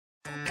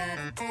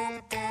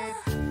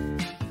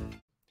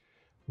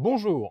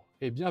Bonjour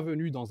et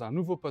bienvenue dans un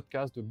nouveau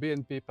podcast de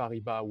BNP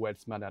Paribas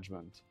Wealth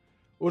Management.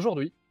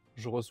 Aujourd'hui,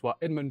 je reçois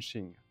Edmund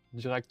Ching,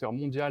 directeur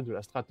mondial de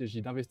la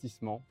stratégie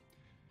d'investissement,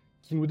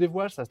 qui nous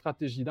dévoile sa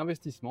stratégie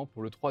d'investissement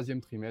pour le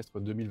troisième trimestre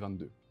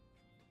 2022.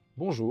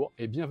 Bonjour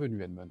et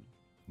bienvenue Edmund.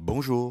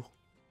 Bonjour.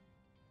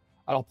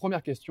 Alors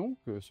première question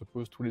que se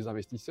posent tous les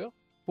investisseurs,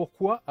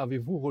 pourquoi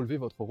avez-vous relevé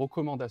votre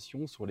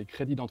recommandation sur les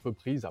crédits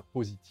d'entreprise à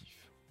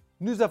positif?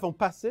 Nous avons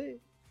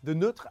passé de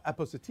neutre à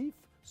positif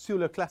sur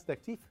la classe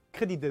d'actifs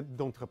crédit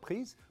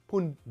d'entreprise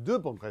pour deux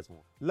bonnes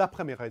raisons. La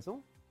première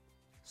raison,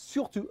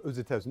 surtout aux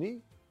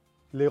États-Unis,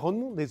 les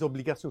rendements des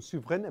obligations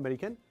souveraines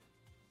américaines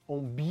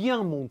ont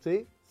bien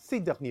monté ces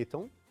derniers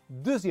temps.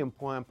 Deuxième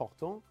point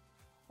important,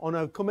 on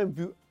a quand même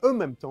vu en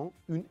même temps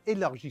un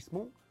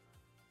élargissement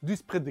du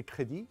spread de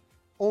crédit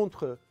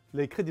entre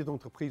les crédits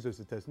d'entreprise aux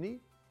États-Unis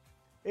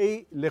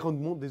et les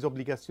rendements des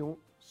obligations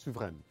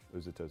souveraines aux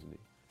États-Unis.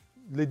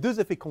 Les deux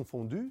effets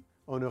confondus,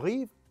 on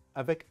arrive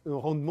avec un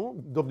rendement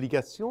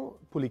d'obligation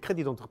pour les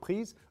crédits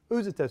d'entreprise aux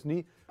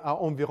États-Unis à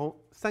environ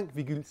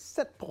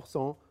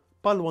 5,7%,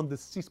 pas loin de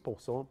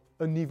 6%,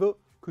 un niveau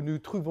que nous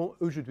trouvons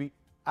aujourd'hui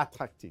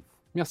attractif.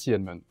 Merci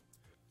Edmund.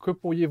 Que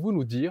pourriez-vous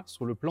nous dire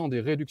sur le plan des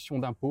réductions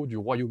d'impôts du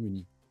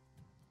Royaume-Uni?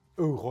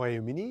 Au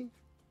Royaume-Uni,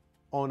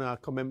 on a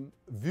quand même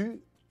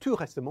vu tout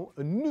récemment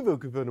un nouveau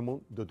gouvernement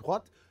de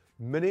droite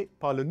mené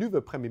par le nouveau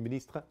Premier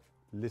ministre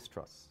Liz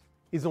Truss.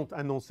 Ils ont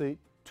annoncé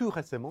tout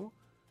récemment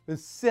une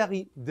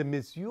série de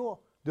mesures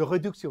de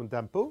réduction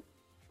d'impôts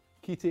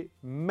qui étaient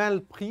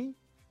mal prises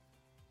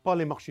par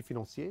les marchés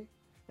financiers,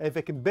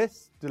 avec une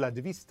baisse de la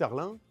devise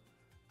sterling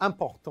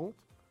importante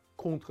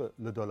contre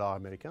le dollar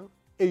américain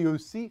et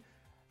aussi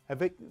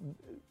avec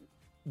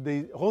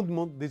des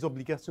rendements des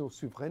obligations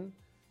souveraines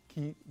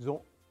qui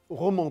ont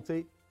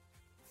remonté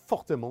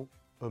fortement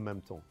en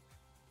même temps.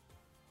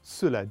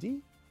 Cela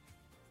dit,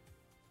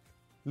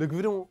 le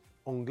gouvernement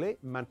anglais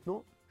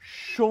maintenant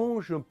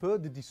change un peu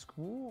de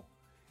discours.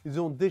 Ils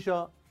ont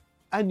déjà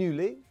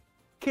annulé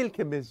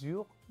quelques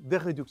mesures de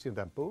réduction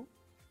d'impôts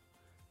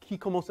qui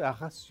commencent à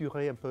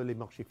rassurer un peu les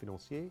marchés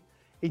financiers.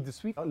 Et de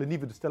suite, le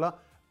niveau de sterling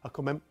a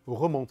quand même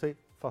remonté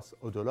face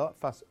au dollar,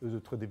 face aux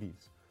autres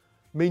devises.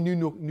 Mais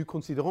nous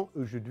considérons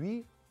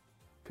aujourd'hui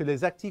que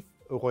les actifs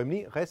au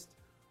Royaume-Uni restent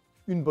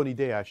une bonne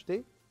idée à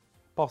acheter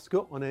parce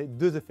qu'on a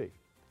deux effets.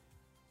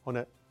 On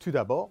a tout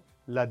d'abord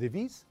la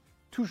devise,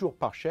 toujours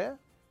pas chère.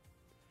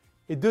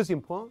 Et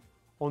deuxième point,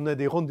 on a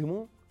des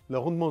rendements, le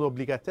rendement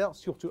obligataire,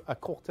 surtout à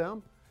court terme,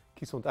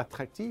 qui sont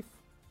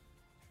attractifs.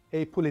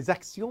 Et pour les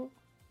actions,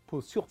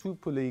 surtout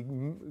pour les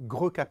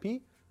gros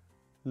capis,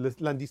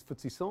 l'indice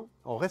FTSE 100,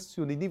 on reste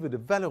sur des niveaux de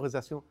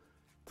valorisation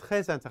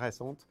très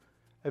intéressants,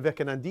 avec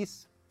un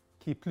indice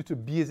qui est plutôt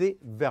biaisé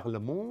vers le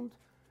monde,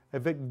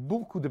 avec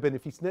beaucoup de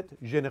bénéfices nets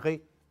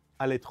générés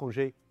à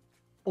l'étranger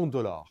en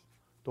dollars.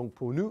 Donc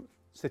pour nous,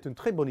 c'est une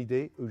très bonne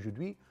idée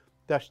aujourd'hui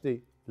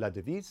d'acheter la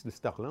devise, le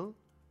sterling,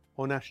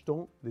 en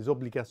achetant les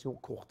obligations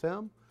court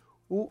terme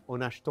ou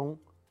en achetant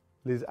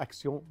les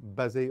actions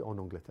basées en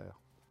Angleterre.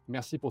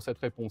 Merci pour cette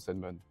réponse,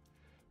 Edmund.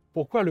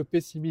 Pourquoi le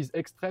pessimisme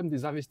extrême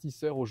des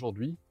investisseurs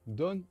aujourd'hui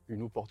donne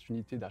une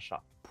opportunité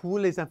d'achat? Pour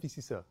les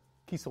investisseurs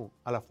qui sont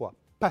à la fois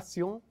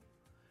patients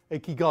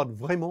et qui gardent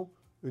vraiment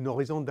un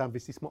horizon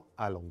d'investissement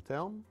à long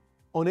terme,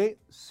 on est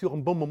sur un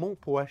bon moment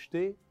pour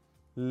acheter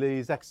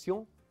les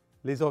actions,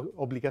 les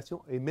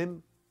obligations et même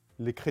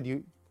les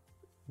crédits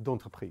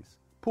d'entreprise.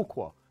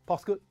 Pourquoi?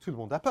 Parce que tout le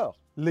monde a peur.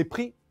 Les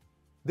prix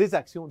des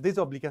actions, des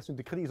obligations,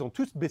 des crédits, ils ont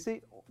tous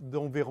baissé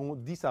d'environ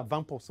 10 à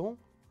 20%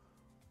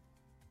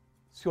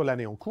 sur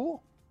l'année en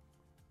cours.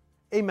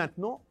 Et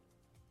maintenant,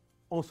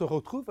 on se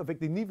retrouve avec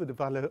des niveaux de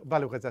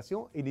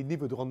valorisation et des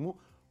niveaux de rendement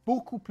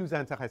beaucoup plus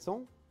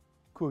intéressants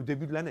qu'au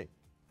début de l'année.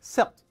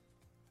 Certes,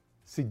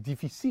 c'est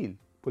difficile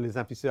pour les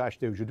investisseurs à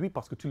acheter aujourd'hui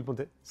parce que tout le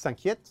monde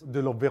s'inquiète de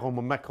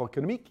l'environnement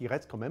macroéconomique qui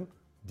reste quand même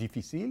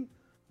difficile,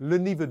 le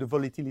niveau de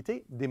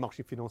volatilité des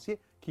marchés financiers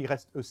qui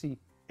reste aussi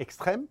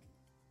extrême,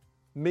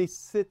 mais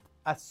c'est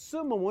à ce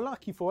moment-là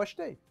qu'il faut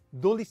acheter.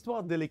 Dans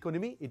l'histoire de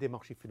l'économie et des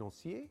marchés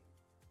financiers,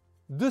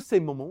 de ces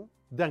moments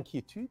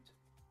d'inquiétude,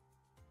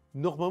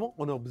 normalement,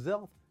 on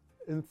observe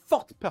une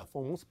forte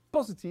performance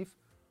positive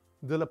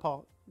de la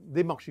part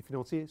des marchés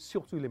financiers,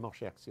 surtout les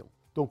marchés actions.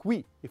 Donc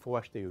oui, il faut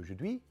acheter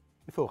aujourd'hui,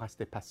 il faut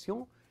rester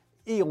patient,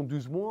 et en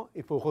 12 mois,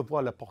 il faut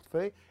revoir le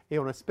portefeuille, et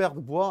on espère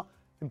voir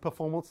une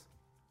performance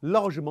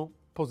largement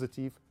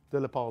positive de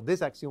la part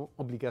des actions,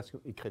 obligations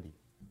et crédits.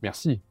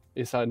 Merci.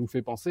 Et ça nous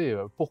fait penser,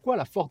 pourquoi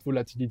la forte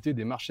volatilité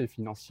des marchés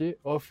financiers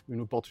offre une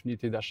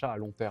opportunité d'achat à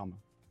long terme?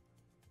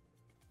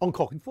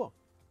 Encore une fois,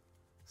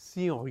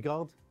 si on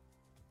regarde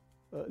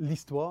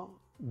l'histoire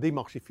des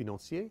marchés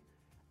financiers,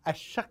 à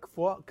chaque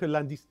fois que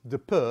l'indice de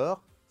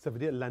peur, ça veut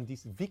dire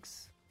l'indice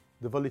VIX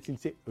de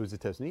volatilité aux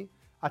États-Unis,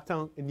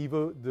 atteint un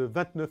niveau de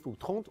 29 ou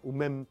 30, ou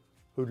même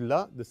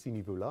au-delà de ces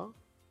niveaux-là,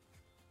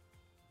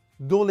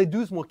 dans les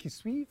 12 mois qui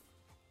suivent,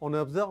 on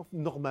observe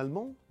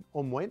normalement,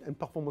 en moyenne, une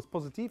performance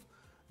positive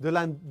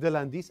de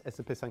l'indice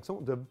S&P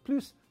 500 de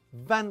plus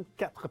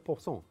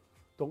 24%.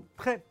 Donc,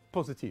 très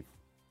positif.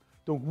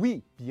 Donc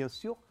oui, bien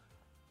sûr,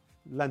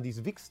 l'indice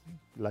VIX,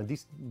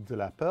 l'indice de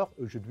la peur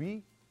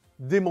aujourd'hui,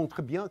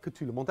 démontre bien que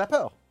tout le monde a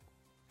peur.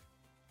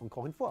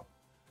 Encore une fois.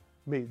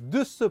 Mais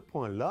de ce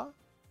point-là,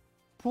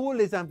 pour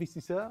les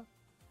investisseurs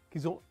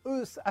qui ont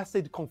eux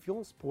assez de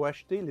confiance pour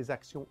acheter les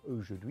actions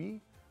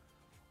aujourd'hui,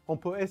 on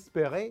peut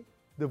espérer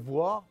de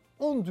voir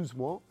en 12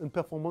 mois une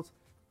performance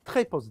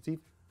très positive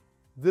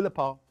de la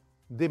part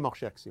des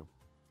marchés actions.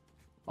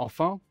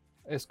 Enfin,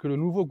 est-ce que le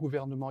nouveau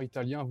gouvernement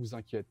italien vous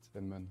inquiète,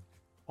 Edmond?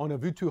 On a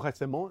vu tout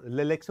récemment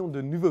l'élection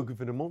d'un nouveau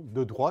gouvernement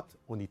de droite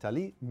en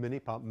Italie, mené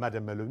par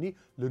Mme Meloni,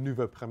 le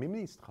nouveau Premier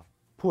ministre.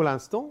 Pour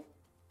l'instant,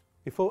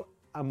 il faut,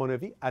 à mon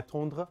avis,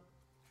 attendre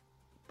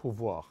pour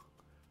voir.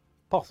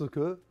 Parce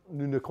que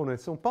nous ne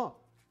connaissons pas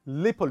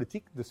les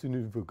politiques de ce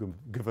nouveau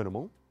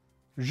gouvernement.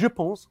 Je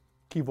pense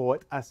qu'ils vont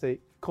être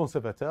assez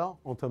conservateurs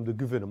en termes de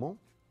gouvernement,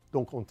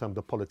 donc en termes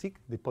de politique,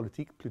 des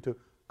politiques plutôt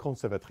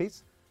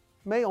conservatrices.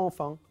 Mais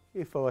enfin,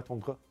 il faut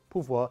attendre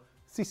pour voir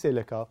si c'est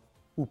le cas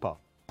ou pas.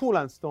 Pour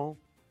l'instant,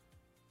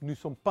 nous ne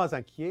sommes pas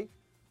inquiets,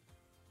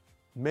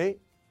 mais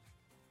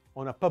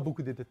on n'a pas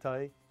beaucoup de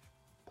détails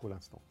pour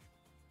l'instant.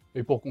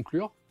 Et pour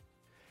conclure?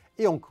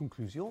 Et en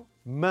conclusion,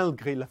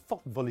 malgré la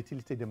forte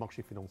volatilité des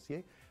marchés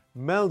financiers,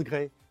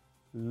 malgré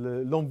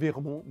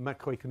l'environnement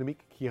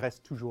macroéconomique qui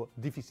reste toujours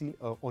difficile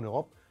en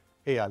Europe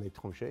et à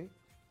l'étranger,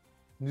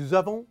 nous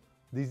avons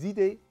des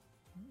idées,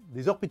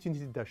 des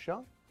opportunités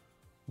d'achat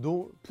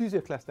dans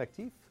plusieurs classes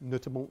d'actifs,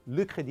 notamment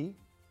le crédit,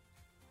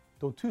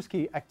 dans tout ce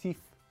qui est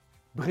actif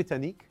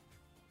britannique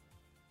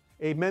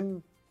et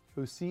même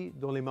aussi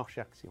dans les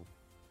marchés actions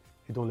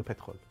et dans le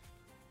pétrole.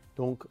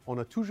 Donc, on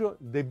a toujours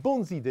des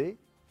bonnes idées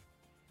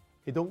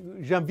et donc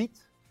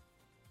j'invite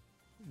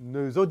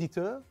nos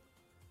auditeurs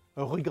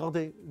à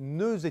regarder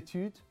nos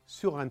études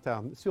sur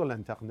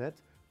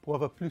l'Internet pour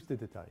avoir plus de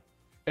détails.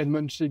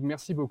 Edmond Ching,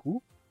 merci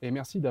beaucoup et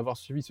merci d'avoir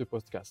suivi ce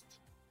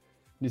podcast.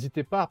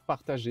 N'hésitez pas à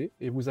partager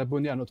et vous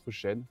abonner à notre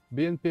chaîne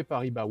BNP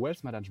Paribas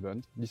Wealth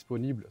Management,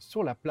 disponible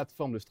sur la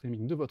plateforme de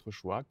streaming de votre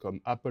choix comme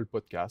Apple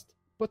Podcast,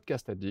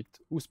 Podcast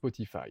Addict ou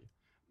Spotify.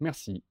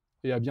 Merci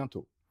et à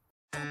bientôt.